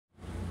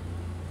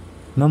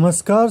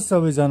नमस्कार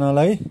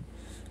सबैजनालाई।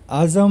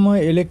 आज म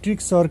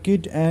इलेक्ट्रिक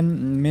सर्किट एन्ड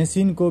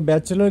मेसिन को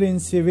ब्याचलर इन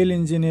सिभिल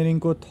इन्जिनियरिङ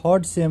को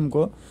थर्ड सेम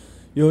को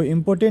यो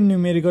इम्पोर्टेन्ट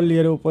न्यूमेरिकल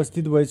लिएर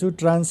उपस्थित भएछु।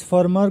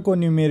 ट्रान्सफर्मर को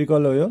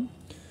न्यूमेरिकल हो यो।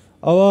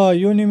 अब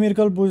यो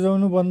न्यूमेरिकल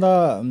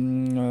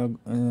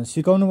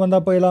सिकाउनु भन्दा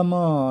पहिला म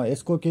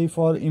यसको केही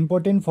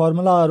इम्पोर्टेन्ट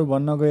फर्मुलाहरू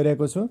भन्न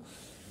गइरहेको छु।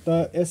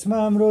 त यसमा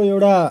हाम्रो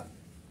एउटा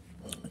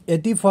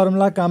यति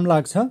फर्मुला काम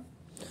लाग्छ।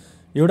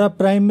 एउटा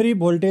प्राइमरी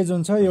भोल्टेज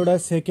हुन्छ, एउटा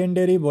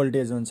सेकेन्डरी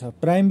भोल्टेज हुन्छ।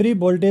 प्राइमरी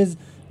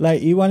भोल्टेजलाई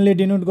E1 ले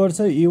डिनोट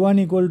गर्छ। E1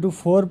 equal to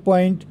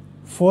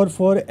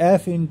 4.44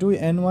 F into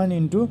N1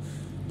 into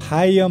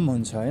phi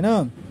हुन्छ हैन।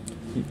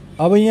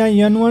 अब यहाँ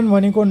N1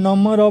 भनेको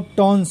नम्बर अफ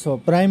टर्न्स हो।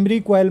 प्राइमरी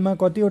कोइलमा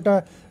कतिवटा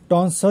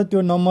टर्न्स छ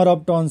त्यो नम्बर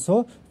अफ टर्न्स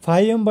हो।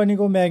 phi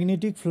भनेको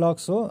म्याग्नेटिक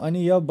फ्लक्स हो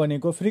अनि F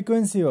भनेको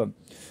फ्रिक्वेन्सी हो।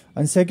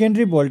 अनि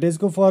सेकेन्डरी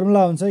भोल्टेजको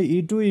फर्मुला हुन्छ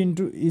E2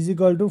 is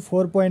equal to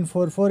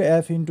 4.44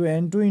 F into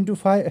N2 into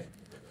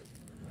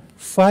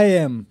phi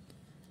m।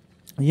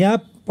 यहाँ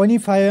पनि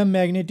phi m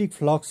म्याग्नेटिक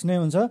फ्लक्स नै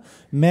हुन्छ।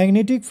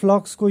 म्याग्नेटिक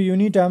फ्लक्सको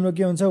युनिट हाम्रो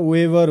के हुन्छ,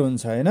 वेबर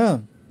हुन्छ हैन।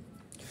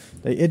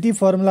 त यति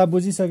फर्मुला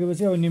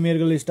बुझिसकेपछि अब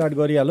न्यूमेरिकल स्टार्ट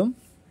गरिहालौं।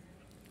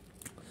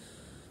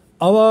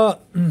 अब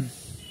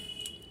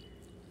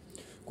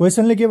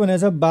क्वेशनले के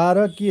भनेछ,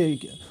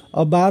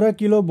 12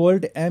 किलो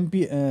भोल्ट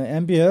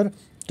एम्पियर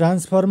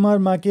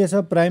ट्रान्सफर्मरमा के छ,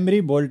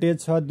 प्राइमरी भोल्टेज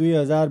छ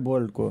 2000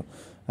 भोल्ट को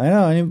हैन।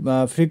 अनि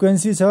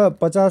फ्रिक्वेन्सी छ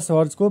 50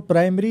 हर्ज को।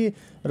 प्राइमरी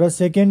र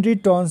सेकेन्डरी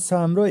टर्न्स छ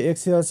हाम्रो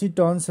 180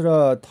 टर्न्स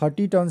र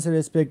 30 turns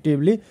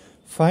respectively.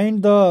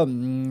 Find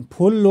the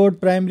full load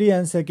primary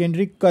and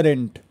secondary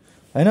current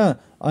हैन।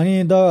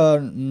 अनि the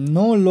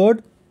no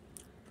load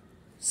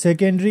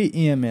secondary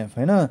EMF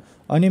हैन।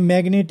 अनि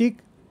म्याग्नेटिक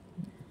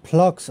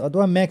फ्लक्स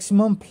अथवा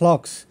म्याक्सिमम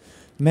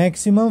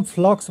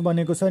फ्लक्स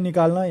भनेको छ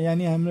निकाल्न।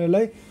 यानी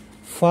हामीलाई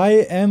phi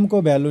m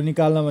को भ्यालु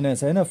निकाल्न भनेको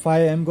छ हैन। phi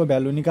m को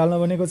भ्यालु निकाल्न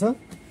भनेको छ।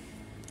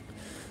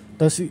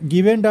 त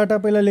गिभन डाटा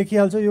पहिला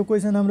लेखिहाल्छ। यो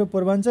क्वेशन हाम्रो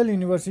पूर्वाञ्चल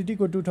युनिभर्सिटी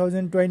को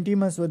 2020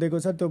 मा सोधेको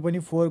छ, त्यो पनि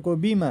 4 को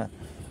B मा।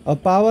 अब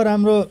पावर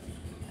हाम्रो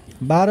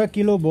 12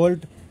 किलो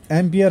भोल्ट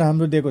एम्पियर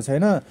हाम्रो दिएको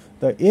छैन।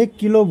 त 1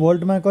 किलो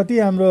भोल्टमा कति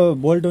हाम्रो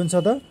भोल्ट हुन्छ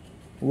त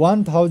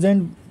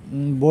 1000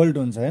 भोल्ट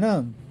हुन्छ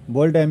हैन,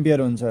 भोल्ट एम्पियर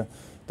हुन्छ।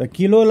 त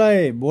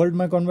किलोलाई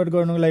भोल्टमा कन्भर्ट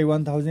गर्नुको लागि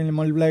 1000 ले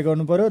मल्टिप्लाई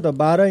गर्नु पर्यो। त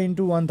 12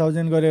 इन्टु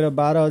 1000 गरेर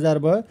 12000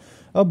 भयो।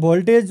 अब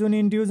भोल्टेज जुन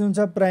इन्ड्युस हुन्छ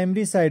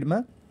प्राइमरी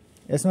साइडमा,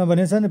 यसमा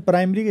भनेछ नि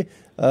प्राइमरी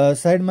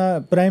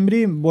साइडमा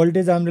प्राइमरी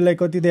भोल्टेज हामीलाई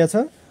कति दिएछ,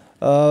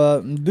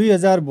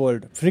 2000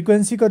 भोल्ट।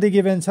 फ्रिक्वेन्सी कति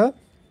गिभन छ,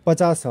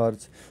 50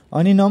 हर्ज।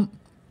 अनि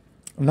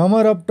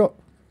number of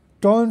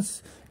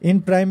turns in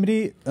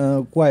primary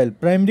coil,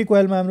 primary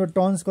कोइलमा हाम्रो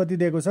टर्न्स कति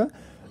दिएको छ,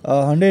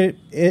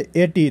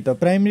 180। त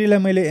प्राइमरीलाई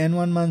मैले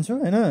N1 मान्छु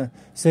हैन।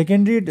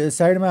 सेकेन्डरी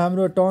साइडमा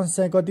हाम्रो टर्न्स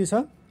चाहिँ कति छ,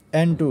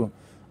 N2।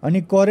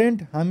 अनि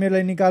करेन्ट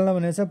हामीलाई निकाल्न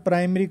भनेको छ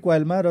प्राइमरी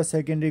कोइलमा र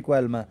सेकेन्डरी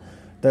कोइलमा।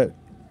 त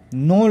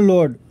नो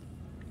लोड,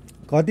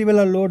 कति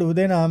बेला लोड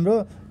हुँदैन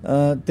हाम्रो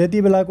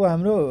त्यति बेलाको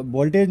हाम्रो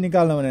भोल्टेज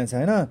निकाल्न भनेको छ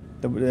हैन।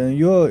 त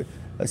यो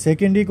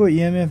सेकेन्डरी को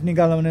EMF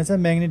निकाल्न भनेको छ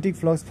म्याग्नेटिक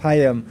फ्लक्स phi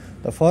m।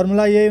 त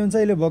फर्मुला यही हुन्छ,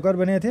 अहिले भर्खर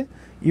भनेको थिए।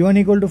 E1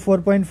 equal to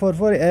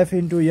 4.44 F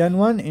into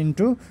N1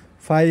 into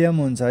phi m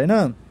हुन्छ हैन।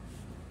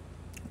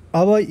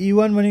 अब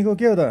E1 भनेको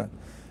के हो त,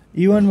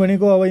 E1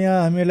 भनेको अब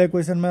यहाँ हामीलाई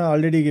क्वेशनमा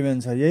अलरेडी गिभन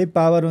छ, यही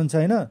पावर हुन्छ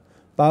हैन।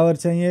 पावर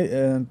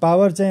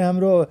चाहिँ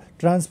हाम्रो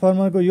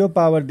ट्रान्सफर्मरको यो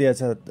पावर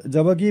दिएछ।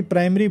 जबकि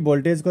प्राइमरी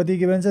भोल्टेज कति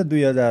गिभन छ,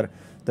 2000।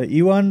 त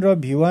E1 र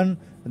V1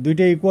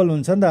 दुईटै इक्वल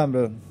हुन्छ नि त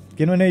हाम्रो,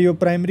 किनभने यो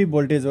प्राइमरी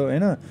भोल्टेज हो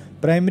हैन।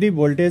 प्राइमरी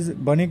भोल्टेज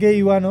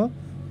भनेकै E1 हो।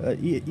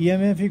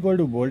 EMF इक्वल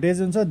टु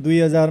भोल्टेज हुन्छ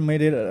 2000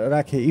 मैले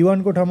राखेँ,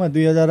 E1 को ठाउँमा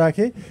 2000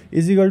 राखेँ,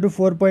 इज इक्वल टु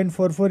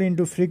 4.44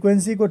 इन्टु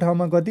फ्रिक्वेन्सीको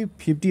ठाउँमा कति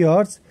 50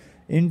 हर्ज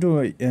इन्टु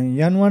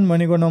N1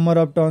 भनेको नम्बर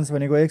अफ टर्न्स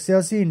भनेको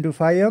 180 इन्टु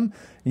phi m।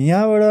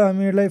 यहाँबाट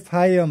हामीलाई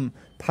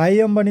phi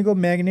m भनेको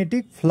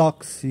म्याग्नेटिक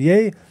फ्लक्स,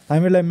 यही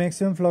हामीलाई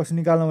म्याक्सिमम फ्लक्स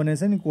निकाल्नु भनेको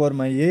छ नि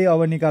कोरमा, यही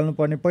अब निकाल्नु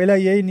पर्ने। पहिला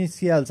यही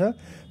निस्किहाल्छ।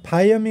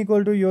 phi m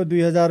इक्वल टु यो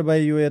 2000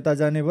 बाई यो यता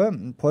जाने भयो,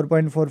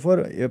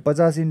 4.44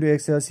 50 इन्टु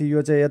 180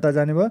 यो चाहिँ यता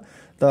जाने भयो।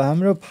 त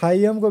हाम्रो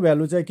phi m को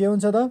भ्यालु चाहिँ के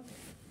हुन्छ त,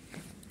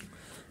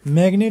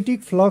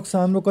 म्याग्नेटिक फ्लक्स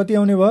हाम्रो कति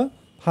आउने भयो,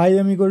 phi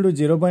m equal to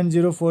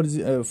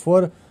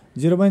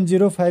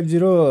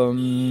 0.050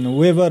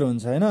 weber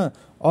हुन्छ हैन।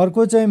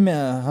 अर्को चाहिँ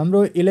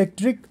हाम्रो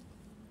इलेक्ट्रिक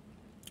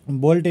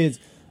भोल्टेज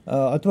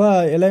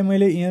अथवा यसलाई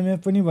मैले EMF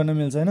पनि भन्न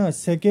मिल्छ हैन।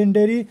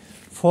 Secondary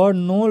for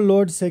no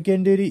load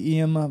secondary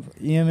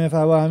EMF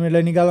अब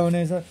हामीलाई निकाल्नु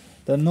भनेको छ।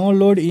 त नो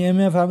लोड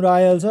EMF हाम्रो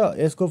आइहाल्छ।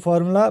 यसको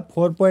formula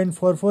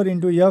 4.44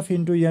 into F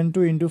into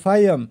N2 into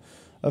phi m।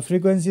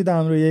 Frequency त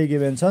हाम्रो यही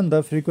गिभन छ नि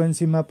त,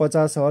 फ्रिक्वेन्सीमा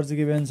 50 हर्ज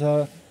गिभन छ।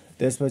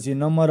 त्यसपछि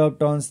नम्बर अफ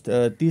टर्न्स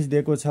 30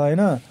 दिएको छ हैन।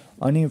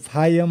 अनि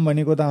phi m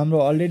भनेको त हाम्रो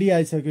अलरेडी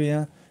आइसक्यो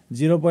यहाँ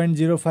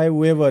 0.05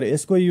 वेबर।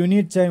 यसको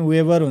युनिट चाहिँ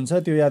वेबर हुन्छ,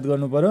 त्यो याद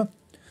गर्नु पर्यो।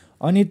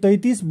 अनि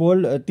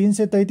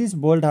 333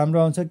 भोल्ट हाम्रो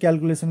आउँछ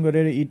क्याल्कुलेसन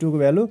गरेर E2 को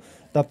भ्यालु।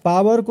 त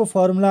पावरको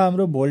फर्मुला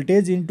हाम्रो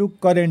भोल्टेज इन्टु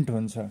करेन्ट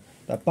हुन्छ।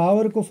 त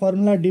पावरको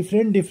फर्मुला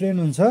डिफ्रेन्ट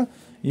हुन्छ।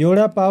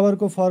 एउटा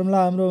पावरको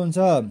फर्मुला हाम्रो हुन्छ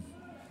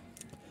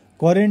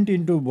करेन्ट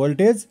इन्टु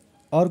भोल्टेज,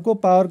 अर्को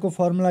पावरको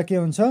फर्मुला के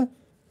हुन्छ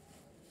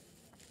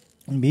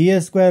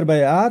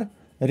v²/r,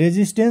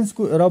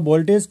 रेजिस्टेन्सको र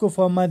भोल्टेजको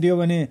फर्ममा दियो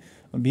भने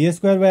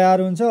v²/r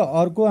हुन्छ।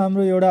 अर्को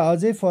हाम्रो एउटा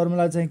अझै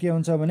फर्मुला चाहिँ के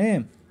हुन्छ भने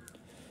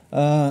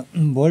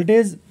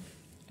भोल्टेज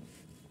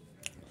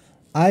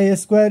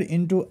I²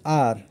 इन्टु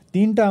r,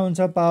 तीनटा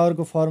हुन्छ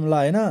पावरको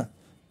फर्मुला हैन।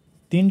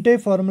 तीनटै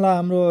फर्मुला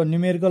हाम्रो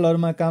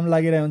न्युमेरिकलहरुमा काम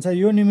लागिरहेको हुन्छ।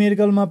 यो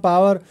न्युमेरिकलमा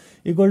power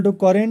equal to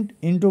current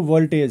into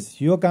voltage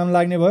यो काम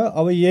लाग्ने भयो।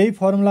 अब यही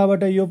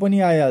फर्मुलाबाट यो पनि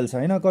आइहाल्छ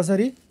हैन।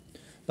 कसरी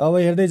त अब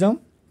हेर्दै जाउँ।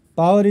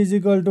 Power is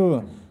equal to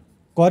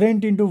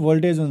current into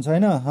voltage हुन्छ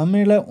हैन।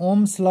 हामीलाई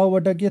ओम्स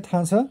लबाट के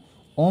थाहा छ,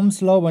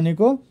 ओम्स ल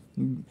भनेको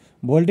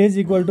voltage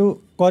equal to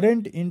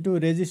current into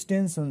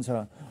resistance हुन्छ।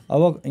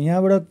 अब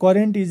यहाँबाट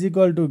current is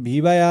equal to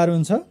v/r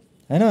हुन्छ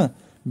हैन।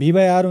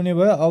 v/r हुने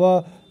भयो। अब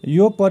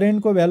यो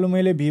करेन्टको भ्यालु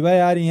मैले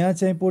v/r यहाँ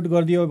चाहिँ पुट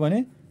गरिदियो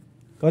भने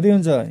कति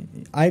हुन्छ,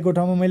 आई को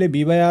ठाउँमा मैले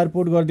v/r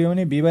पुट गरिदियो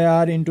भने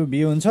v/r इन्टु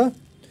v हुन्छ।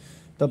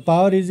 त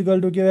पावर इज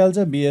इक्वल टु के भइहाल्छ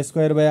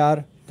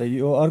v²/r। त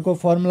यो अर्को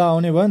फर्मुला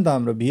आउने भयो नि त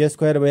हाम्रो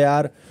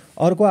v²/r।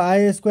 अर्को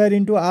I²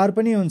 इन्टु r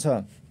पनि हुन्छ।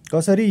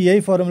 कसरी, यही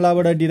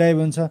फर्मुलाबाट डिराइभ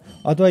हुन्छ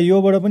अथवा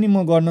योबाट पनि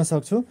म गर्न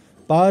सक्छु।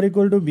 पावर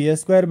इक्वल टु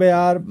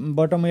v²/r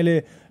बाट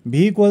मैले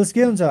v इक्वल्स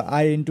के हुन्छ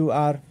I इन्टु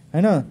r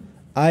हैन।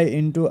 I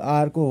इन्टु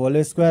r को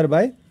होल स्क्वायर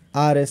बाई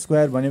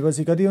r²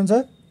 भनेपछि कति हुन्छ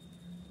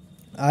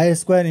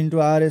I² इन्टु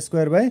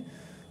r² बाई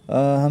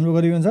हाम्रो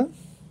कति हुन्छ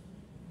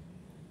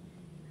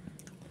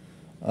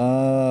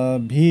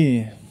v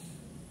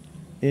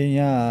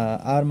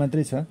यहाँ r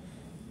मात्रै छ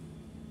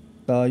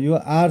त यो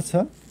r छ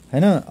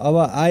हैन। अब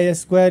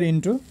I²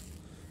 इन्टु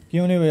के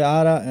हुने भयो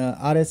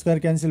r²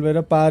 क्यान्सल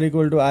भएर power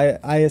equal to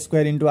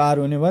I² into r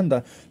हुने भयो नि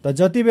त। त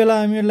जति बेला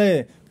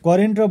हामीलाई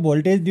करेन्ट र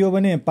भोल्टेज दियो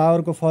भने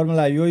पावरको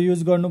फर्मुला यो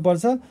युज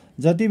गर्नुपर्छ।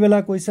 जति बेला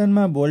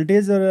क्वेसनमा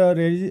भोल्टेज र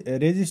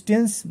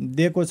रेजिस्टेन्स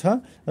दिएको छ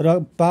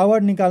र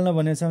पावर निकाल्न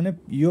भनेको छ भने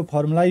यो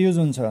फर्मुला युज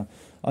हुन्छ।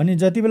 अनि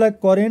जति बेला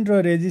करेन्ट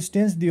र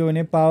रेजिस्टेन्स दियो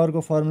भने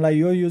पावरको फर्मुला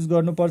यो युज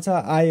गर्नुपर्छ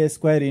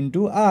I²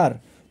 इन्टु r।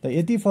 त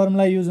यति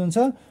फर्मुला युज हुन्छ।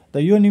 त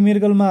यो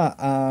न्युमेरिकलमा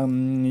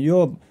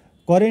यो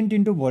करेन्ट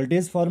इन्टु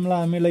भोल्टेज फर्मुला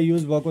हामीलाई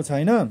युज भएको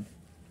छैन।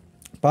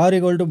 Power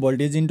equal to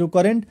voltage into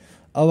current.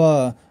 अब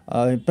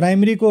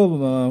प्राइमरीको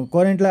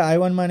करेन्टलाई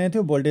I1 मानेको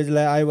थियो,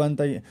 भोल्टेजलाई I1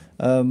 त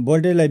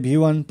भोल्टेजलाई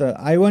V1 त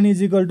I1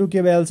 इज इक्वल टु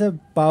के भइहाल्छ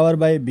पावर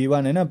बाई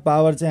V1 हैन।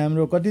 पावर चाहिँ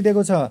हाम्रो कति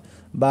दिएको छ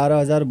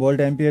 12000 भोल्ट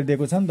एम्पियर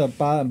दिएको छ नि त।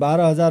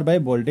 12000 बाई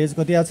भोल्टेज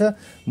कति आछ,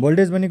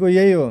 भोल्टेज भनेको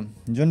यही हो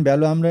जुन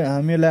भ्यालु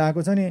हामीलाई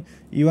आएको छ नि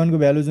E1 को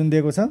भ्यालु जुन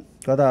दिएको छ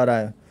कता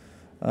हरायो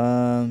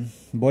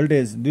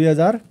भोल्टेज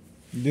 2000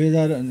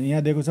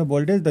 यहाँ दिएको छ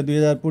भोल्टेज त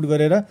 2000 पुट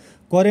गरेर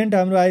करेन्ट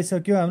हाम्रो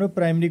आइसक्यो हाम्रो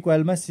प्राइमरी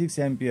कोइलमा 6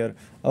 एम्पियर।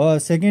 अब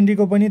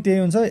सेकेन्डरीको पनि त्यही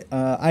हुन्छ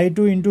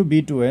I2 इन्टु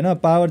V2 हैन।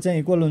 पावर चाहिँ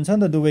इक्वल हुन्छ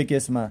नि त दुवै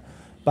केसमा,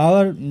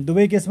 पावर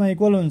दुवै केसमा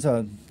इक्वल हुन्छ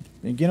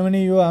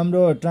किनभने यो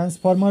हाम्रो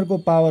ट्रान्सफर्मरको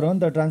पावर हो नि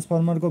त।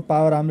 ट्रान्सफर्मरको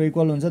पावर हाम्रो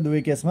इक्वल हुन्छ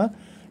दुवै केसमा।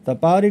 त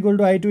power equal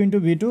to I2 into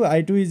V2,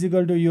 I2 is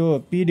equal to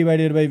यो P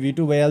डिभाइडेड बाई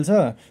V2 भइहाल्छ।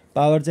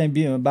 पावर चाहिँ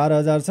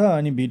 12000 छ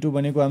अनि V2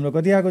 भनेको हाम्रो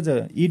कति आएको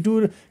छ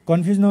E2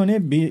 कन्फ्युज नहुने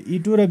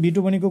E2 र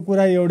V2 भनेको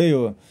कुरा एउटै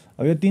हो।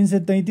 अब यो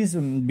 333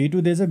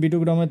 V2 दिएछ, V2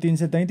 को ठाउँमा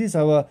 333।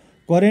 अब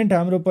करेन्ट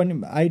हाम्रो पनि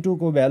I2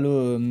 को भ्यालु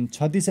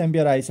 36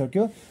 एम्पियर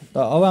आइसक्यो। त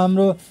अब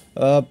हाम्रो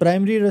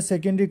प्राइमरी र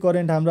सेकेन्डरी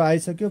करेन्ट हाम्रो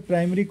आइसक्यो।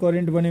 प्राइमरी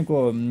करेन्ट भनेको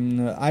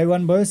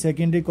I1 भयो,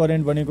 सेकेन्डरी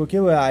करेन्ट भनेको के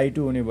भयो I2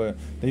 हुने भयो।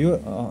 त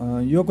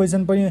यो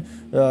क्वेसन पनि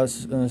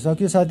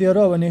सक्यो साथीहरु।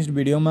 अब नेक्स्ट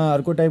भिडियोमा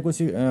अर्को टाइपको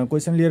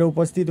क्वेसन लिएर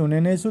उपस्थित हुने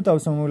नै छु।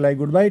 तबसम्मको लागि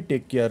गुड बाई,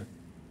 टेक केयर।